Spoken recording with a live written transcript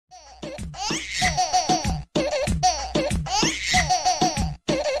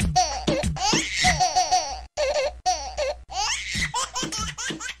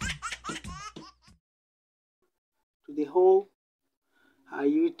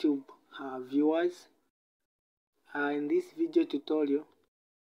YouTube viewers. In this video tutorial,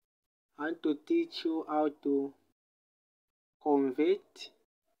 I want to teach you how to convert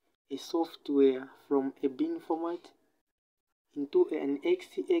a software from a bin format into an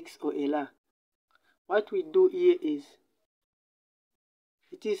XCX or a LAR. What we do here is,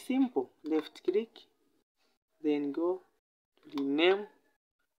 it is simple. Left click, then go to rename.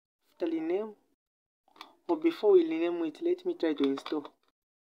 After rename, or before we rename it, let me try to install.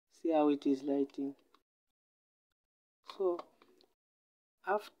 See how it is lighting. So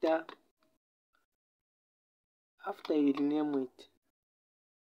after you rename it,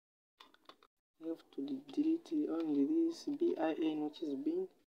 you have to delete only this bin, which is bin,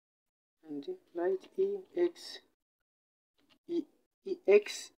 and write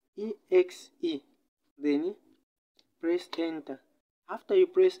exe, then press enter. After you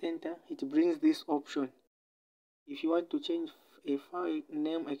press enter, it brings this option. If you want to change a file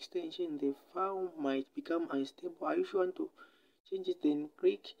name extension, the file might become unstable. If you want to change it, then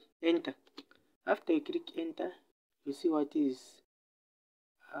click enter. After you click enter, you see what is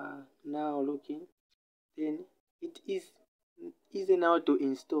now looking. Then it is easy now to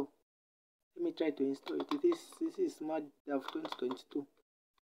install. Let me try to install it. This is SmartDAV 2022.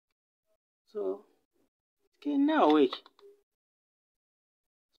 So it can now work.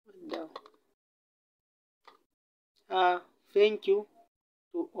 Thank you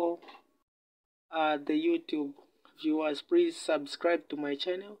to all the YouTube viewers. Please subscribe to my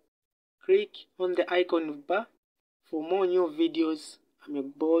channel. Click on the icon bar for more new videos. I'm your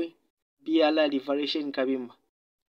boy, BLR Liberation Kabimba.